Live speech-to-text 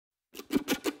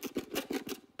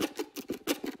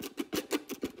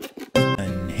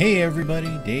Hey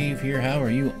everybody, Dave here. How are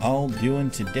you all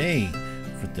doing today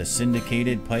for the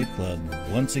Syndicated Pipe Club?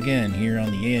 Once again here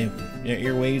on the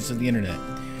airwaves of the internet,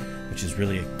 which is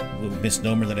really a little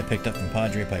misnomer that I picked up from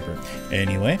Padre Piper.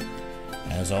 Anyway,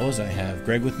 as always, I have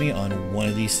Greg with me on one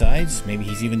of these sides. Maybe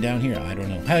he's even down here. I don't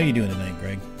know. How are you doing tonight,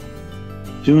 Greg?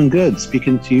 Doing good.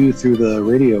 Speaking to you through the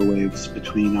radio waves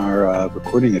between our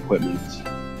recording equipment.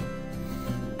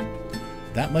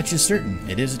 That much is certain.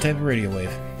 It is a type of radio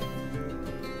wave.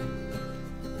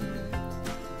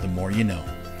 The more you know.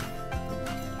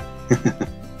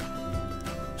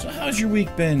 So how's your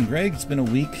week been, Greg? It's been a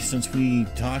week since we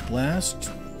talked last.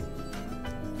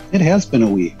 It has been a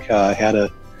week. I had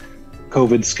a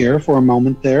COVID scare for a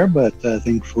moment there, but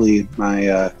thankfully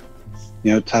my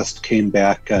test came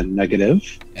back negative.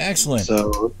 Excellent.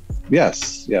 So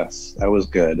yes, that was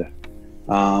good.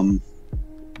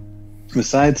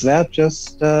 Besides that,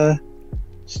 just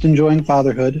enjoying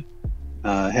fatherhood.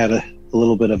 Had a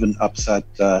little bit of an upset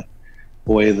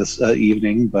boy this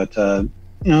evening, but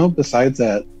besides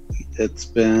that, it's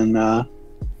been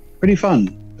pretty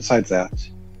fun. Besides that,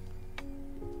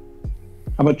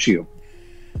 how about you?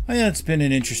 Oh, yeah, it's been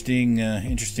an interesting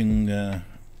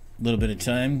little bit of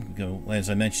time. As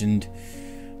I mentioned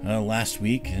last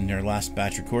week in our last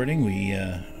batch recording, we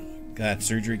got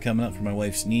surgery coming up for my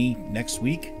wife's knee next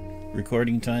week.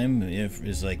 Recording time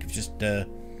is like just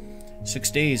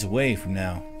 6 days away from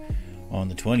now, on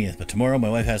the 20th. But tomorrow my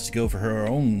wife has to go for her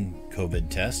own COVID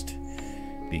test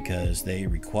because they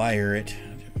require it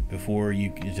before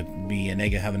you to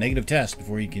have a negative test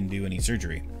before you can do any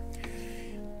surgery.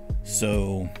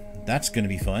 So that's going to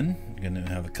be fun. I'm going to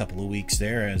have a couple of weeks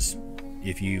there, as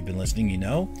if you've been listening, you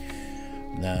know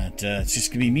that it's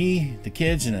just going to be me, the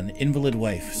kids, and an invalid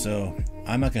wife. So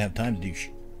I'm not going to have time to do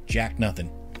jack nothing.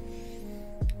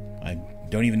 I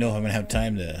don't even know if I'm going to have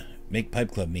time to make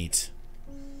Pipe Club meets.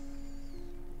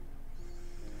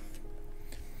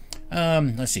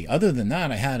 Let's see. Other than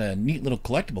that, I had a neat little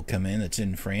collectible come in that's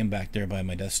in frame back there by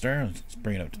my Death Star. Let's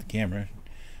bring it up to the camera,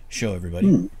 show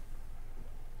everybody.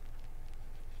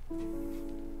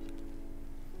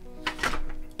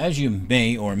 As you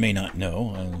may or may not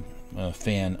know, I'm a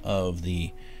fan of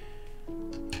the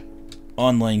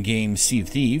online game Sea of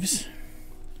Thieves.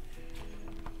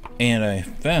 And I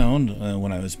found,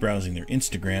 when I was browsing their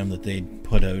Instagram, that they'd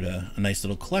put out a nice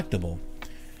little collectible.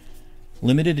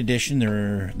 Limited edition.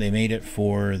 They made it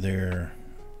for their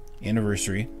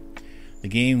anniversary. The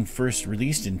game first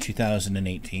released in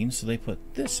 2018, so they put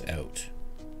this out.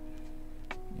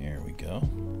 There we go.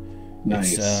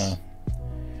 Nice. It's,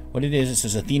 what it is, it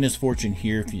says Athena's Fortune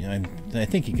here. I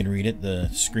think you can read it. The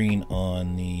screen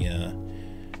on the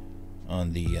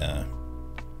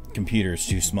computer is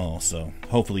too small, so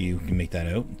hopefully you can make that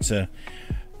out. It's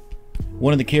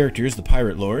one of the characters, the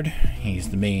Pirate Lord. He's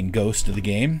the main ghost of the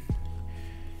game.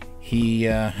 He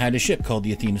had a ship called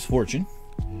the Athena's Fortune,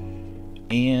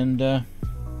 and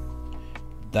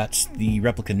that's the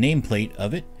replica nameplate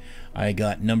of it. I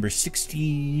got number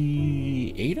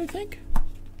 68, I think.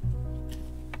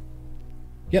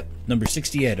 Yep, number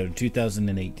 68 out of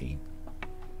 2018.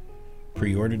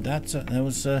 Pre-ordered that, so that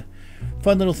was a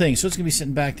fun little thing. So it's gonna be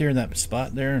sitting back there in that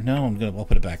spot there. No, I'll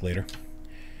put it back later.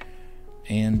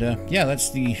 And yeah,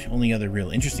 that's the only other real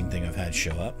interesting thing I've had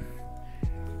show up.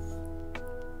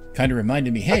 Kind of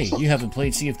reminded me, hey, you haven't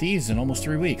played Sea of Thieves in almost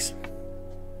 3 weeks.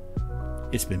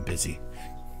 It's been busy.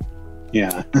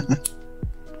 Yeah.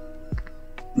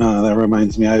 No, that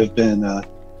reminds me. I've been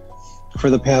for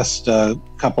the past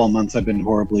couple of months, I've been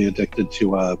horribly addicted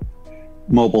to a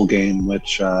mobile game,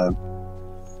 which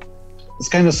is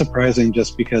kind of surprising,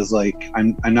 just because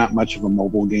I'm not much of a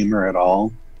mobile gamer at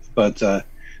all. But the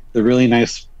really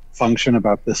nice function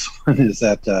about this one is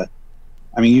that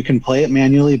you can play it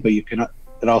manually, but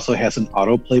it also has an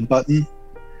autoplay button,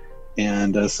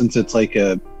 and since it's like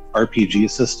a RPG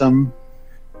system,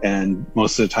 and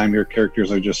most of the time your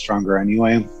characters are just stronger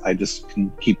anyway, I just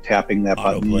can keep tapping that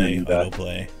button and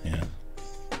autoplay,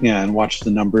 and watch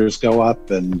the numbers go up,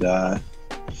 and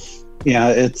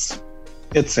it's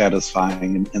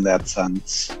satisfying in that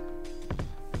sense.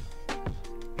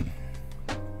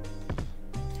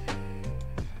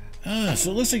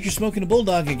 So it looks like you're smoking a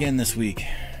Bulldog again this week.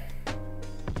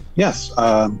 Yes,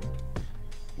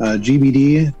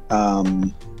 GBD,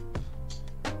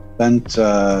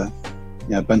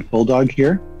 bent Bulldog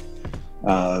here,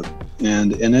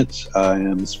 and in it I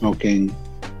am smoking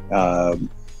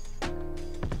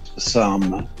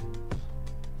some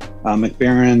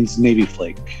McBaron's Navy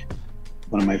Flake,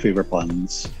 one of my favorite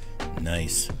blends.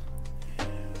 Nice.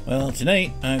 Well,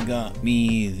 tonight I've got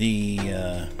me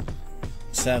the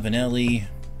Savinelli.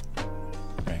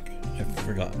 I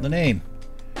forgotten the name.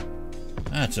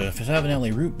 It's a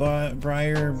Savinelli root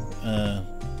briar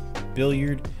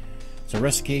billiard. It's a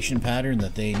rustication pattern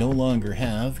that they no longer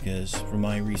have, because from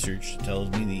my research it tells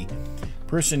me the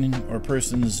person or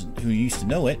persons who used to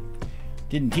know it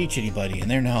didn't teach anybody,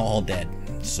 and they're now all dead.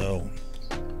 So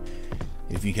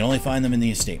if you can only find them in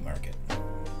the estate market,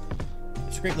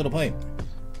 it's a great little pipe.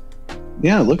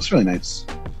 Yeah, it looks really nice.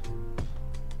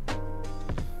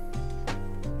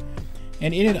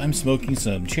 And in it, I'm smoking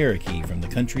some Cherokee from the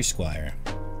Country Squire.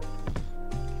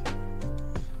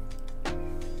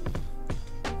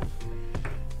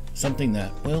 Something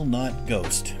that will not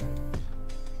ghost.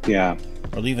 Yeah.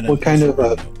 Or leave it. What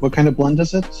kind of blend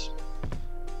is it?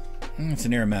 It's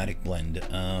an aromatic blend.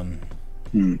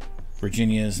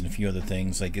 Virginias and a few other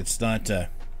things. Like it's not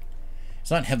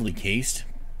heavily cased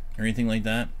or anything like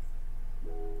that.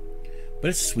 But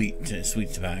it's sweet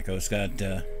tobacco. It's got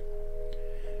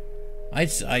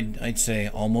I'd say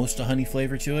almost a honey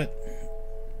flavor to it,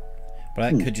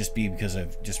 but that could just be because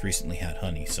I've just recently had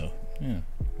honey. So yeah,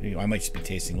 I might just be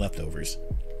tasting leftovers.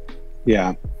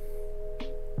 Yeah.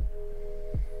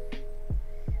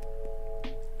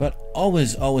 But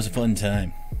always a fun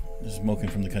time. Smoking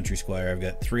from the Country Squire. I've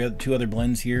got two other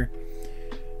blends here.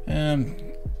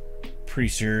 Pretty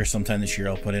sure sometime this year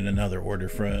I'll put in another order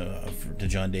to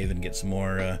John David and get some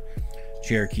more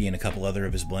Cherokee and a couple other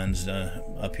of his blends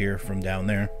up here from down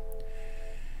there.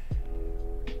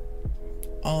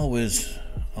 Always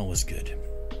good.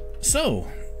 So,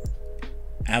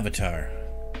 Avatar.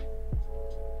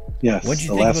 Yes. What did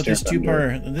you think about this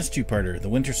two-parter, the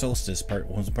Winter Solstice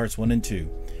parts 1 and 2?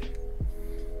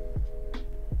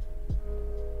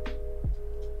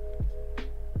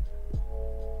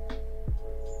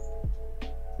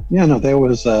 Yeah, no, it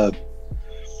was a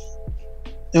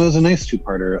nice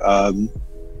two-parter.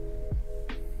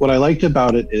 What I liked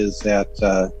about it is that,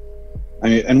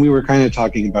 and we were kind of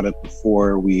talking about it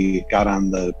before we got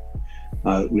on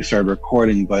we started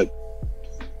recording, but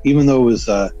even though it was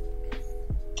a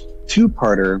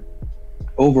two-parter,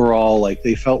 overall, like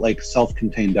they felt like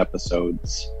self-contained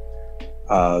episodes.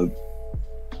 The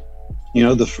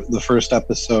first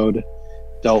episode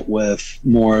dealt with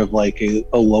more of like a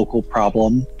local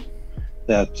problem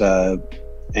that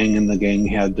Aang and the gang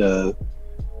had to,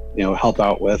 help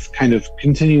out with, kind of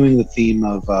continuing the theme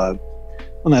of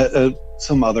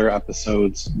some other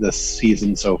episodes this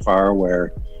season so far,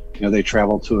 where they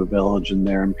travel to a village and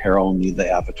they're in peril and need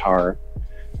the Avatar.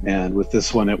 And with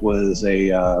this one, it was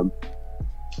a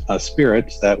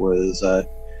spirit that was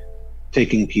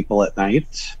taking people at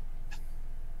night,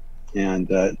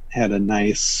 and had a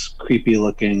nice,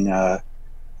 creepy-looking,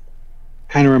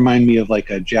 kind of remind me of like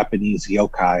a Japanese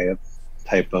yokai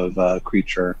type of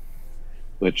creature.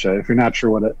 Which, if you're not sure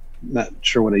what a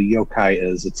yokai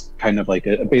is, it's kind of like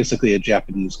basically a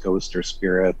Japanese ghost or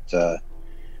spirit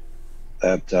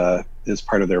that is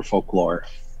part of their folklore.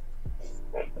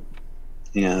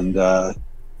 And the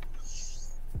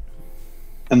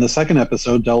second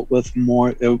episode dealt with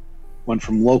more. It went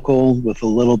from local with a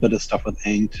little bit of stuff with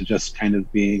Aang to just kind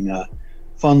of being a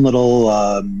fun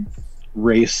little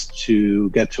race to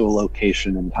get to a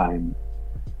location in time,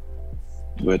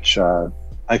 which I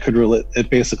could relate. It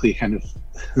basically kind of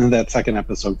that second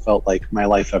episode felt like my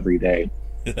life every day.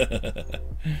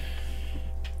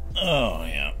 Oh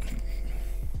yeah.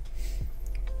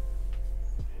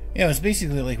 Yeah, it was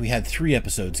basically like we had 3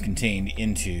 episodes contained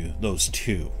into those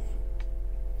 2.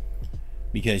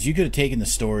 Because you could have taken the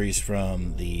stories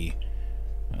from the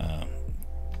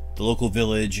local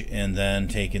village and then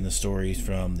taken the stories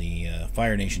from the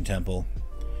Fire Nation Temple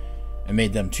and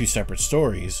made them 2 separate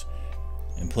stories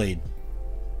and played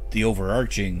the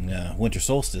overarching Winter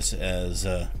Solstice as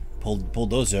pulled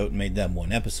those out and made them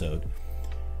 1 episode.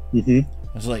 It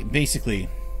was like basically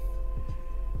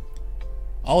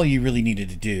all you really needed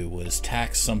to do was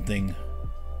tack something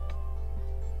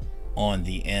on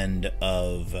the end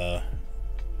of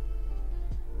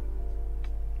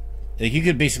like you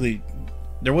could basically,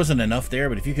 there wasn't enough there,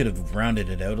 but if you could have rounded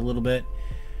it out a little bit,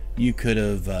 you could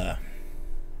have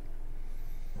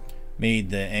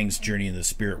made the Aang's journey in the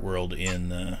spirit world in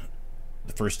the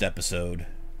first episode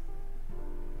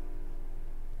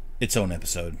its own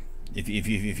episode if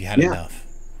you had enough.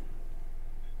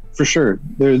 For sure.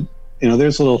 There's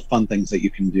little fun things that you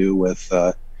can do with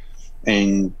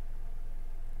Aang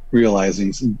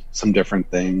realizing some different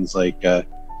things, like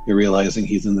you're realizing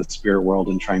he's in the spirit world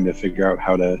and trying to figure out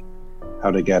how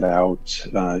to get out.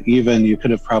 Even you could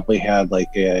have probably had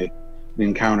like an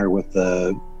encounter with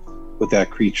that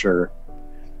creature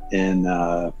in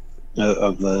of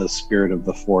the spirit of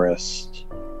the forest,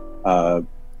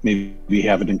 maybe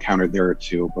have an encounter there or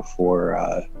two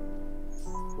before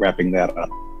wrapping that up.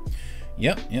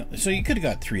 Yep. So you could have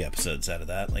got 3 episodes out of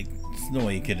that. Like, there's no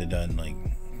way you could have done like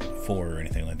 4 or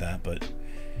anything like that. But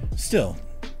still,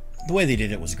 the way they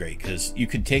did it was great, because you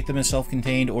could take them as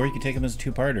self-contained, or you could take them as a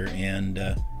 2-parter, and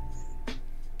they're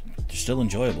still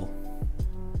enjoyable.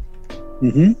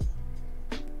 Mm-hmm.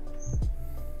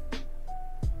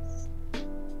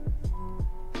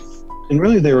 And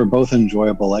really, they were both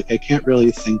enjoyable. Like, I can't really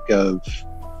think of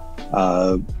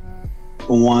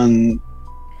one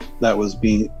that was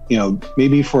being,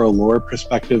 maybe for a lore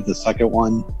perspective, the second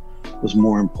one was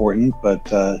more important. But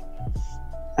I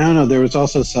don't know. There was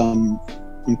also some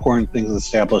important things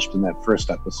established in that first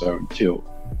episode too.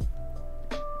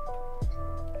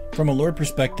 From a lore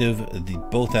perspective,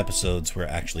 both episodes were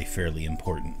actually fairly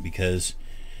important, because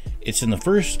it's in the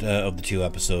first of the 2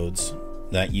 episodes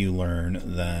that you learn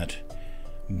that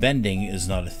bending is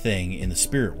not a thing in the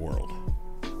spirit world.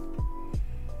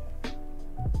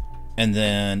 And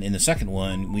then in the second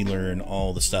one, we learn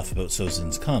all the stuff about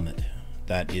Sozin's Comet.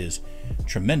 That is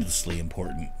tremendously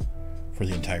important for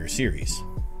the entire series.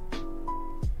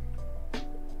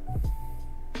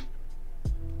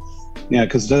 Yeah,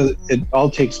 because it all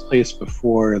takes place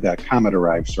before that comet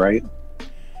arrives, right?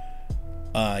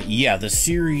 Yeah, the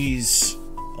series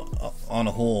on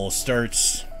a whole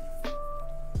starts...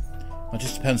 Well, it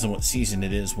just depends on what season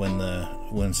it is when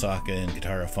Sokka and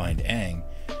Katara find Aang.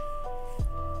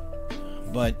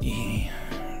 But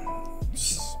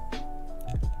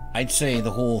I'd say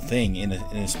the whole thing in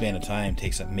a span of time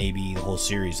takes up, maybe the whole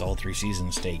series, all 3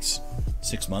 seasons, takes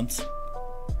 6 months,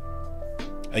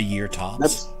 a year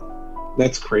tops.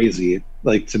 That's crazy.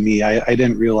 Like, to me, I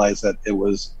didn't realize that it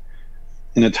was,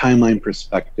 in a timeline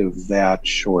perspective, that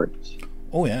short.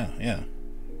 Oh yeah.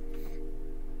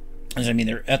 I mean,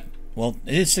 it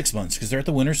is 6 months, because they're at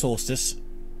the winter solstice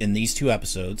in these 2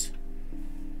 episodes.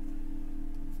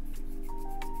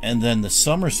 And then the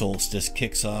summer solstice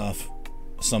kicks off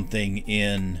something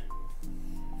in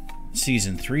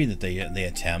season 3 that they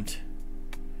attempt,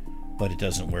 but it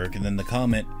doesn't work. And then the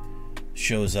comet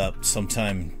shows up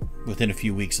sometime within a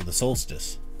few weeks of the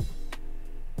solstice,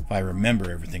 if I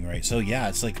remember everything right. So yeah,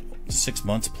 it's like 6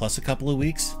 months plus a couple of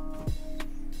weeks,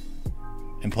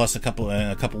 and plus a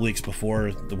couple weeks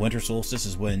before the winter solstice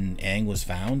is when Aang was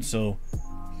found. So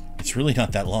it's really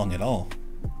not that long at all.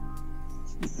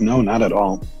 No, not at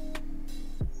all.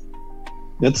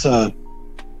 That's a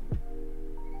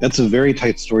very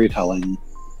tight storytelling.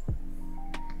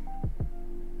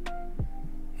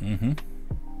 Mm-hmm.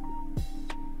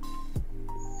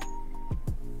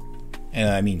 And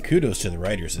I mean, kudos to the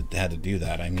writers that had to do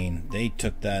that. I mean, they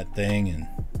took that thing and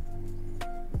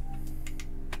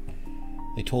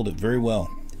they told it very well.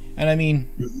 And I mean,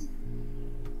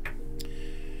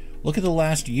 look at the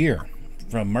last year,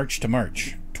 from March to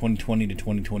March, 2020 to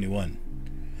 2021.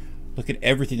 Look at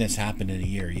everything that's happened in a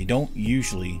year. You don't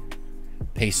usually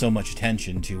pay so much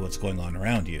attention to what's going on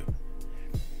around you.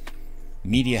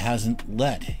 Media hasn't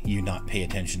let you not pay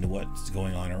attention to what's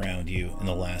going on around you in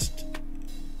the last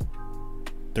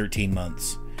 13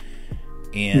 months.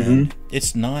 And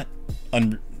it's not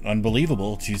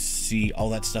unbelievable to see all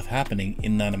that stuff happening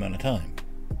in that amount of time,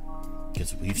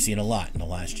 because we've seen a lot in the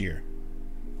last year.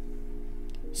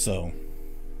 So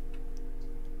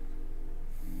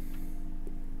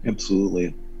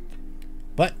absolutely.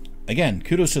 But again,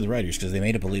 kudos to the writers, because they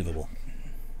made it believable.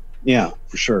 Yeah,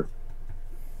 for sure.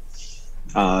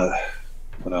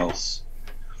 What else?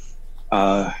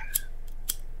 Yeah,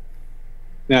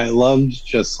 I loved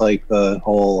just like the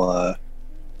whole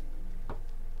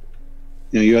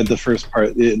you had the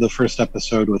first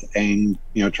episode with Aang,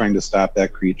 trying to stop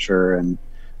that creature, and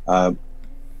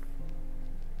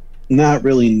not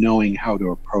really knowing how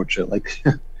to approach it. Like,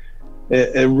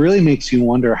 it really makes you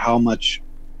wonder how much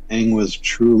Aang was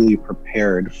truly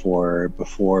prepared for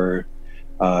before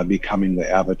becoming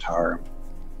the Avatar,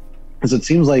 because it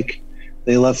seems like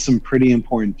they left some pretty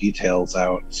important details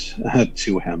out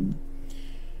to him.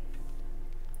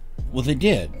 Well, they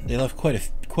did. They left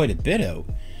quite a bit out,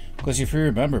 because if you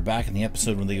remember back in the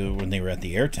episode when they were at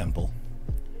the Air Temple,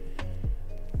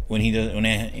 when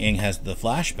Aang has the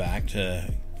flashback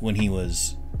to when he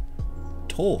was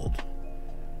told,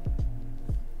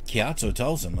 Gyatso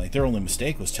tells him, like, their only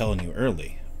mistake was telling you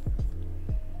early.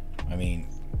 I mean,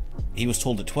 he was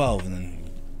told at 12, and then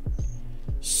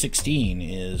 16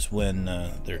 is when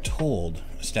they're told,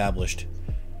 established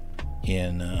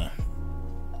in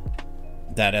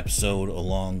that episode,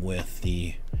 along with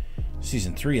the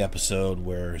season 3 episode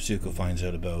where Zuko finds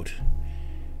out about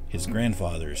his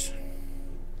grandfathers.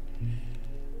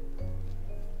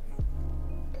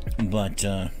 But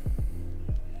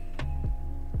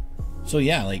so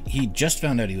yeah, like he just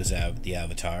found out he was the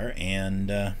Avatar,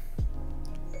 and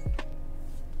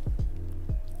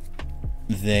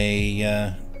they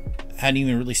hadn't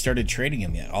even really started trading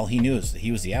him yet. All he knew is that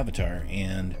he was the Avatar,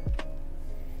 and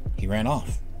he ran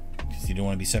off because he didn't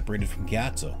want to be separated from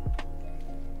Gyatso.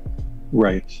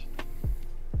 Right.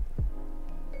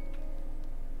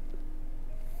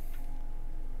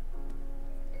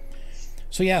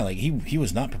 So yeah, like he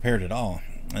was not prepared at all,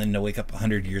 and then to wake up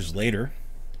 100 years later,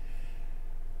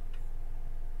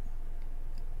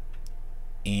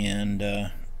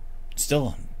 and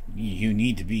still you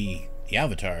need to be the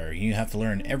Avatar. You have to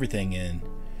learn everything, and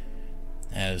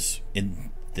as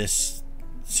in this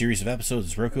series of episodes,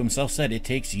 as Roku himself said, it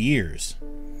takes years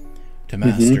to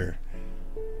master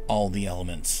all the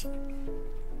elements.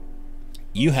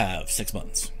 You have 6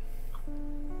 months.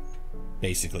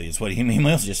 Basically, is what he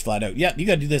emails just flat out. Yeah, you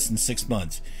got to do this in 6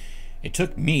 months. It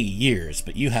took me years,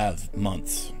 but you have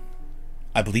months.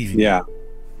 I believe you. Yeah.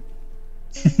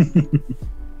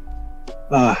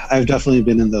 I've definitely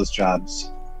been in those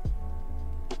jobs.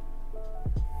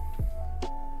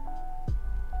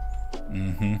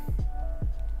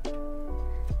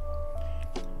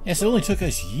 Yes, it only took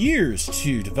us years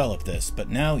to develop this, but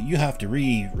now you have to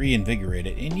reinvigorate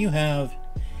it, and you have.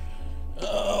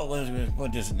 Oh,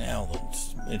 what is it now?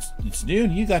 It's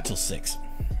noon. You got till 6.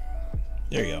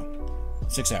 There you go.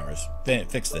 6 hours.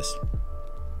 Fix this.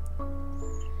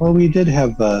 Well, we did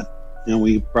have,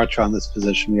 we brought you on this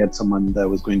position. We had someone that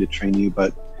was going to train you,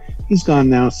 but he's gone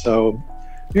now, so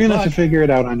you're gonna have to figure it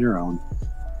out on your own.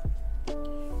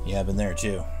 Yeah, I've been there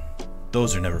too.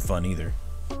 Those are never fun either.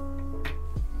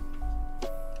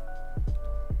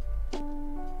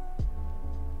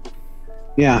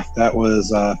 Yeah, that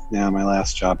was my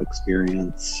last job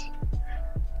experience.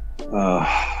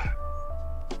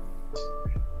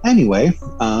 Anyway,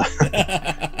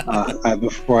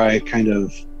 before I kind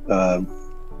of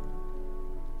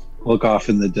look off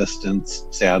in the distance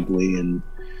sadly and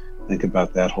think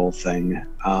about that whole thing.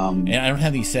 And I don't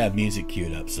have any sad music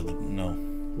queued up, so no,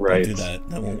 right. Don't do that.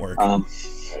 That won't work.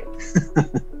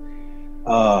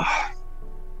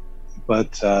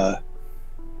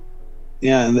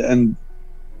 Yeah, and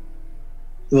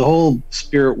the whole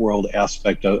spirit world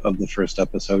aspect of the first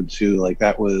episode too, like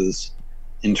that was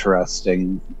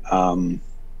interesting.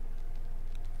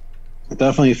 It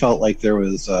definitely felt like there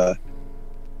was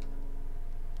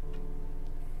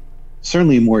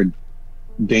certainly more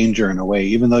danger in a way,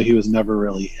 even though he was never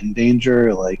really in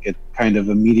danger. Like it kind of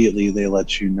immediately they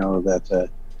let you know that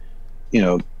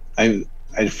I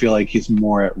feel like he's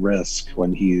more at risk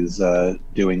when he's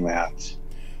doing that.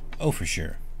 Oh, for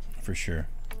sure.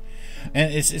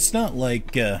 And it's not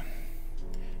like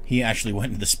he actually went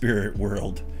into the spirit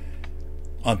world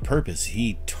on purpose.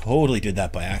 He totally did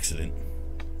that by accident.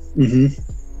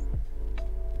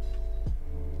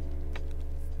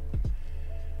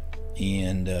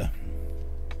 And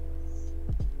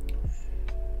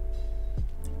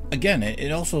again,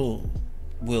 it also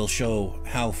will show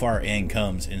how far Aang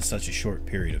comes in such a short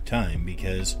period of time,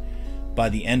 because by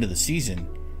the end of the season,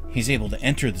 he's able to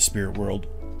enter the spirit world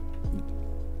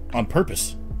on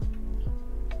purpose.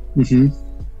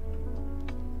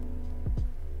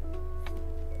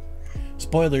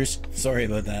 Spoilers. Sorry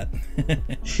about that.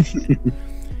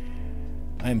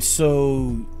 I'm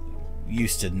so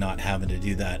used to not having to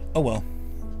do that. Oh well.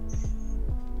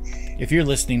 If you're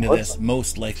listening to this,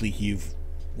 most likely you've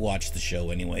watched the show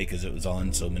anyway, because it was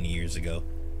on so many years ago.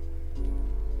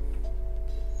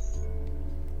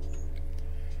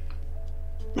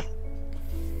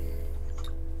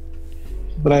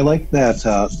 But I like that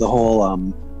the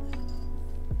whole,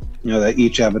 that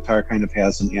each avatar kind of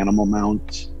has an animal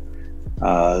mount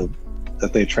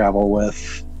that they travel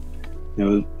with.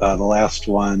 The last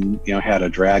one, had a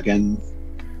dragon.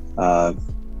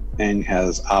 Aang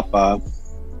has Appa.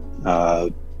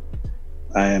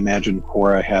 I imagine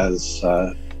Korra has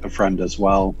a friend as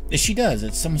well. She does.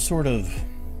 It's some sort of...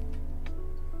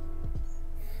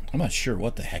 I'm not sure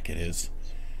what the heck it is.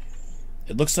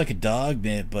 It looks like a dog,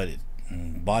 but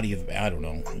body of... I don't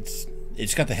know.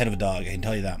 It's got the head of a dog, I can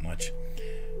tell you that much.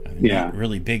 I'm not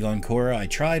really big on Korra. I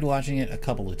tried watching it a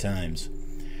couple of times,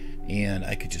 and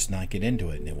I could just not get into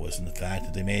it. And it wasn't the fact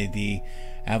that they made the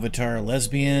Avatar a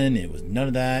lesbian. It was none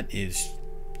of that. It's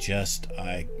just...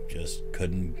 I just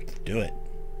couldn't do it.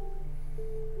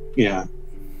 Yeah.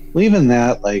 Well, even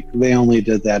that, like, they only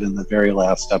did that in the very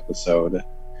last episode.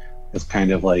 It's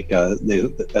kind of like as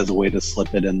a way to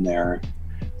slip it in there.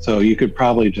 So you could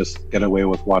probably just get away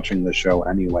with watching the show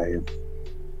anyway,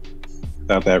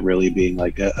 without that really being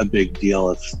like a big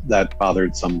deal if that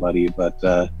bothered somebody. But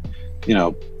you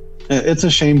know, it's a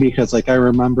shame because like I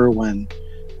remember when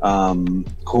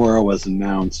Korra was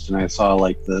announced and I saw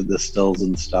like the stills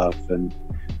and stuff, and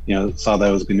saw that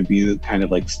was going to be kind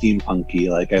of like steampunky.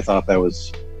 Like I thought that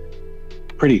was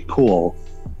pretty cool,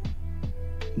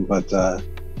 but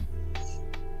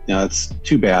it's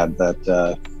too bad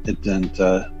that it didn't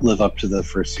live up to the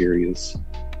first series.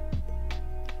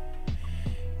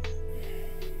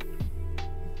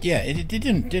 Yeah, it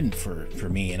didn't for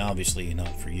me, and obviously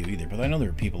not for you either. But I know there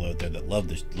are people out there that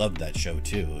loved that show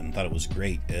too, and thought it was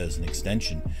great as an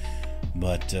extension.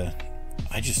 But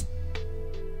I just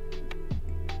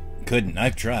couldn't.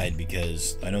 I've tried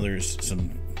because I know there's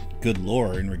some good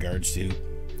lore in regards to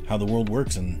how the world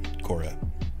works in Korra.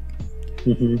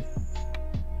 Mm-hmm.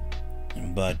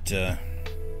 But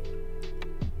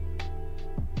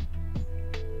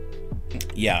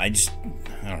yeah, I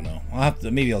don't know.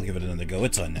 Maybe I'll give it another go.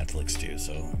 It's on Netflix too,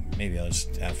 so maybe I'll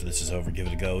just, after this is over, give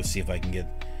it a go, see if I can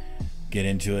get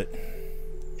into it.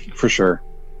 For sure.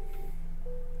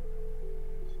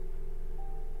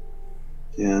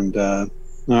 And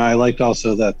I liked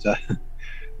also that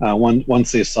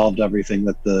once they solved everything,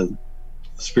 that the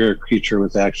spirit creature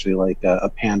was actually like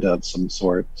a panda of some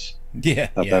sort. Yeah,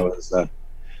 that was,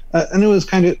 and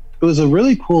it was a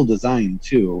really cool design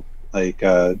too. Like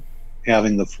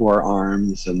having the four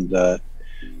arms and the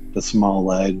small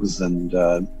legs, and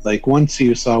like once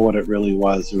you saw what it really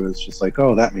was, it was just like,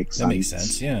 oh, that makes sense. That makes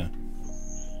sense, yeah.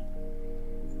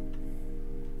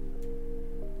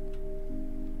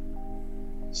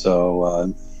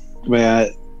 So,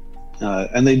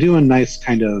 and they do a nice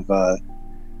kind of,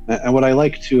 and what I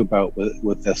like too about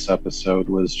with this episode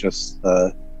was just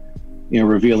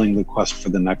revealing the quest for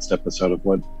the next episode of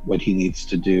what he needs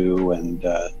to do, and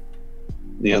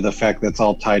the fact that's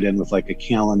all tied in with like a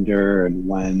calendar and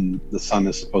when the sun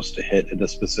is supposed to hit at a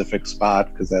specific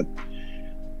spot, because that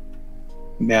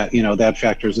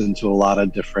factors into a lot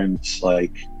of different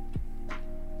like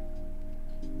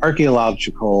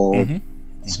archaeological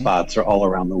spots are all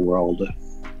around the world.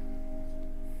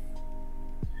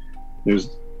 There's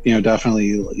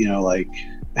definitely like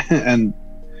and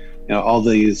all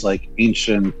these like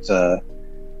ancient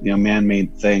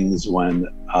man-made things when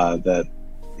that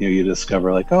you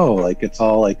discover like, oh, like it's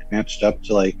all like matched up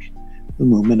to like the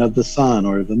movement of the sun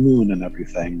or the moon and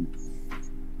everything.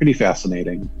 Pretty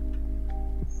fascinating.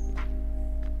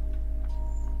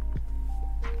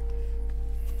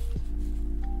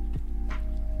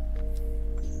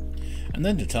 And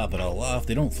then to top it all off,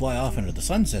 they don't fly off into the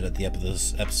sunset at the end of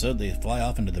this episode. They fly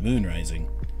off into the moon rising.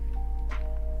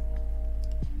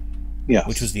 Yeah.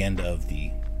 Which was the end of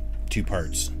the 2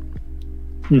 parts.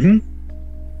 Mm-hmm.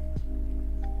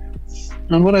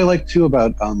 And what I liked too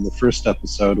about the first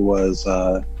episode was,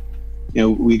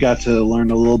 we got to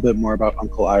learn a little bit more about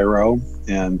Uncle Iroh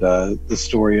and the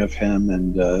story of him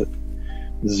and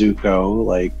Zuko.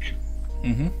 Like,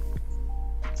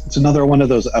 it's another one of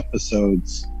those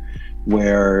episodes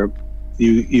where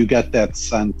you get that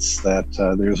sense that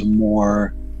there's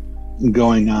more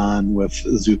going on with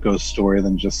Zuko's story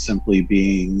than just simply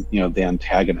being, the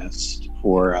antagonist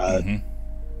for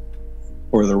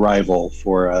or the rival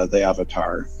for the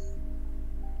Avatar.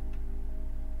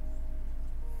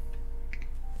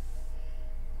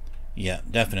 Yeah,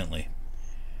 definitely.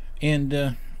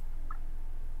 And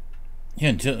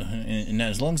and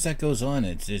as long as that goes on,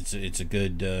 it's a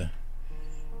good.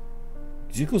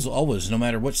 Zuko's always, no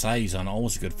matter what side he's on,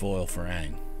 always a good foil for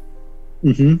Aang.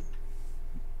 Mm-hmm.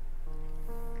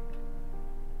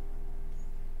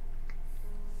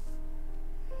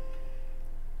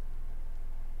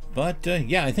 But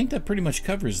yeah, I think that pretty much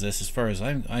covers this as far as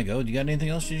I go. Do you got anything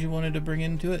else that you wanted to bring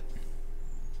into it?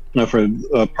 No, for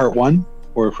part 1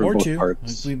 or for both 2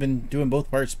 parts? We've been doing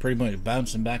both parts, pretty much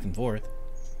bouncing back and forth.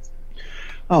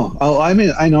 I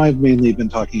mean, I know I've mainly been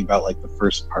talking about like the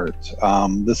first part.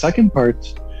 The second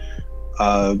part,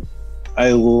 I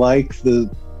like the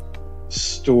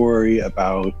story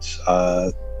about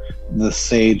the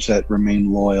sage that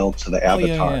remained loyal to the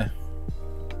Avatar. Yeah.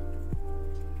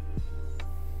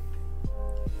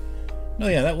 No,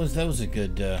 yeah, that was a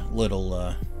good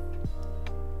little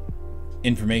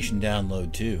information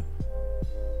download too.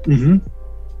 Mm-hmm.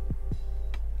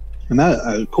 And that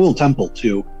a cool temple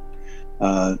too.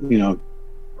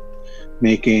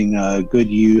 Making good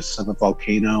use of a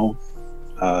volcano.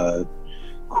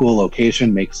 Cool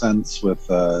location, makes sense with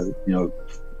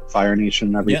Fire Nation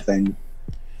and everything.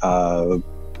 Yeah.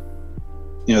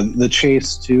 The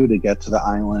chase too to get to the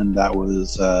island, that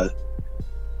was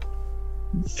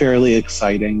fairly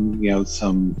exciting.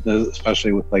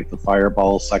 Especially with like the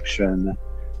fireball section.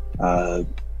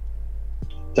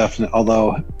 Definitely,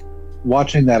 although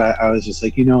watching that, I was just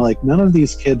like, like none of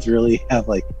these kids really have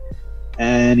like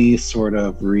any sort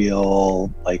of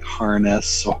real like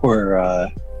harness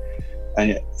or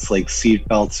it's like seat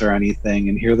belts or anything,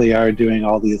 and here they are doing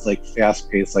all these like fast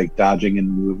paced like dodging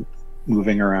and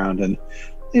moving around, and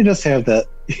they just have that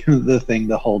the thing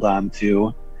to hold on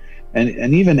to,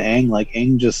 and even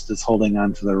Aang just is holding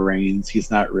on to the reins. He's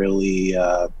not really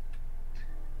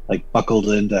like buckled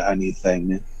into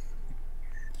anything.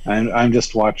 I'm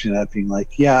just watching that being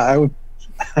like, yeah, I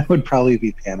would probably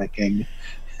be panicking.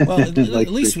 Well, like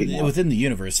at least within the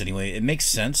universe, anyway, it makes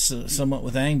sense somewhat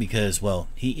with Aang because, well,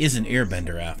 he is an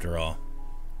airbender after all.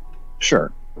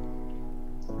 Sure,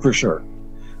 for sure.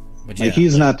 But like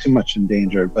he's not too much in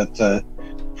danger, but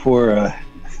for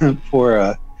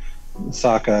Sokka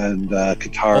and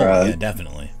Katara, yeah,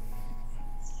 definitely.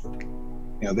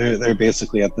 They're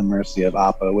basically at the mercy of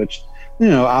Appa, which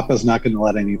Appa's not going to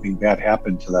let anything bad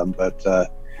happen to them, but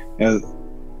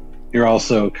you're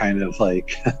also kind of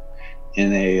like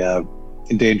in a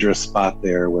dangerous spot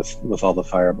there with all the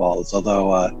fireballs.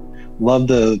 Although love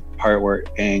the part where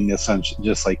Aang essentially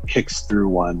just like kicks through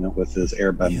one with his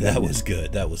airbending. Yeah, that was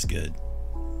good. That was good.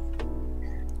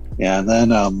 Yeah, and then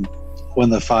when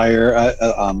the fire,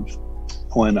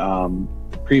 when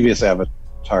the previous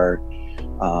Avatar,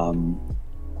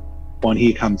 when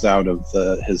he comes out of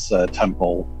his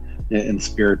temple in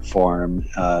spirit form,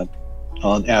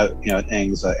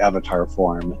 Aang's Avatar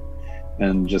form,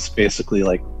 and just basically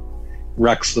like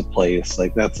wrecks the place.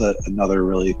 Like that's another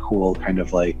really cool kind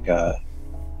of like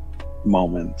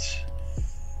moment.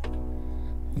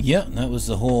 Yeah, that was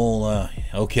the whole.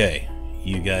 Okay,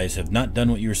 you guys have not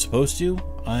done what you were supposed to.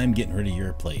 I'm getting rid of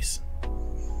your place.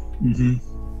 Mm-hmm.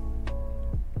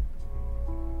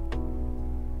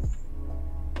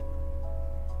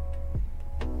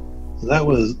 So that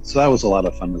was a lot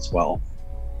of fun as well.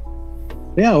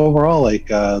 But yeah, overall,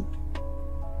 like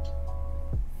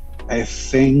I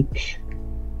think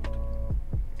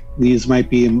these might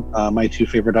be my two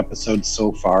favorite episodes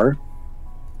so far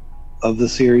of the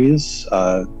series.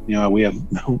 We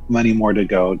have many more to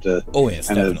go to. Oh yes,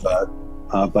 definitely.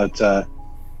 But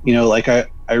like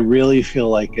I really feel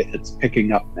like it's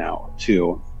picking up now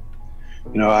too.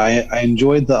 I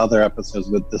enjoyed the other episodes,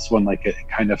 but this one, like, it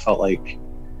kind of felt like,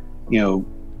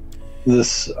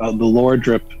 this the lore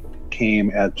drip came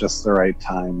at just the right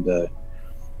time to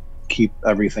keep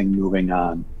everything moving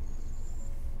on.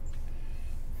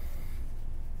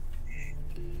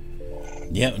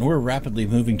 Yeah, and we're rapidly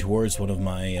moving towards one of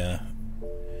my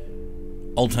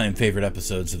all-time favorite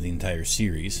episodes of the entire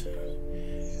series,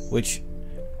 which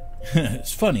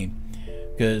is funny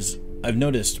because I've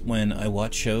noticed when I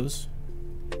watch shows,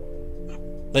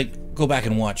 like go back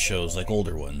and watch shows like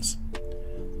older ones,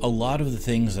 a lot of the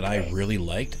things that I really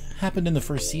liked happened in the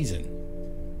first season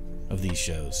of these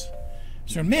shows.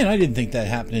 So, man, I didn't think that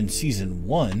happened in season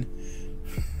 1.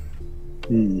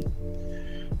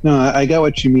 No, I get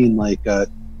what you mean. Like, The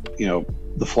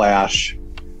Flash.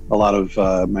 A lot of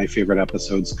my favorite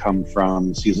episodes come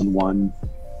from season 1.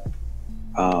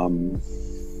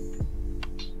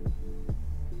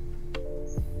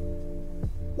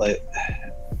 Like,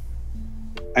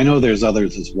 I know there's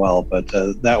others as well, but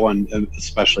that one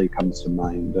especially comes to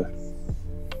mind.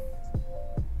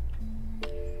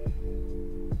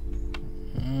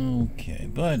 Okay,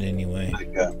 but anyway.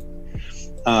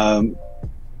 I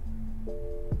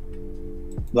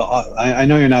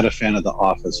know you're not a fan of The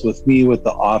Office. With me, with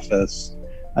The Office,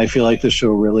 I feel like the show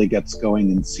really gets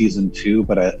going in season 2,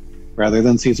 but rather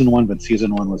than season 1. But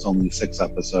season 1 was only 6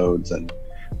 episodes, and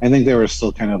I think they were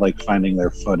still kind of like finding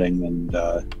their footing. And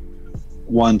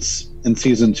once in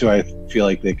season 2, I feel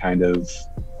like they kind of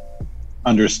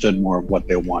understood more of what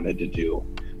they wanted to do,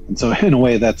 and so in a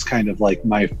way, that's kind of like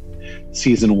my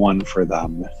season 1 for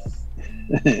them,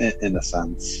 in a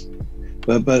sense.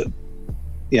 But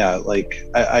yeah, like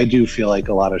I do feel like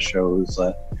a lot of shows,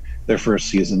 their first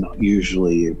season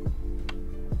usually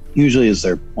is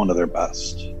one of their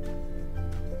best.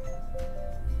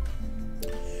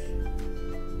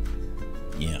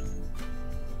 Yeah.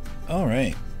 All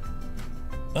right.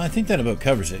 Well, I think that about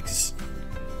covers it.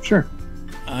 Sure.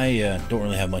 I don't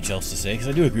really have much else to say because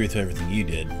I do agree with everything you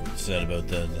said about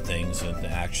the things, the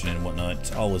action and whatnot.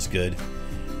 It's always good.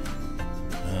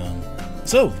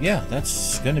 So, yeah,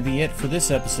 that's going to be it for this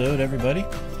episode, everybody.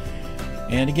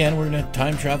 And again, we're going to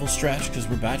time travel stretch because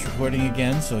we're batch recording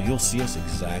again, so you'll see us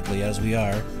exactly as we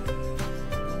are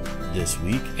this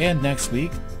week and next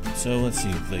week. So let's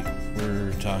see, like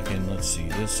we're talking, let's see,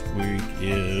 this week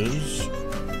is,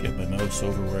 get my mouse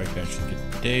over where I can actually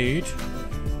get the date.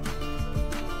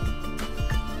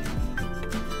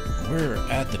 We're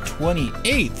at the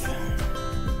 28th.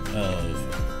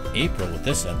 of April with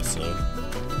this episode.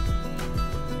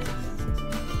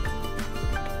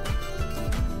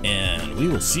 And we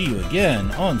will see you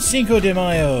again on Cinco de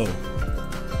Mayo.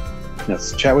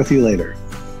 Yes, chat with you later.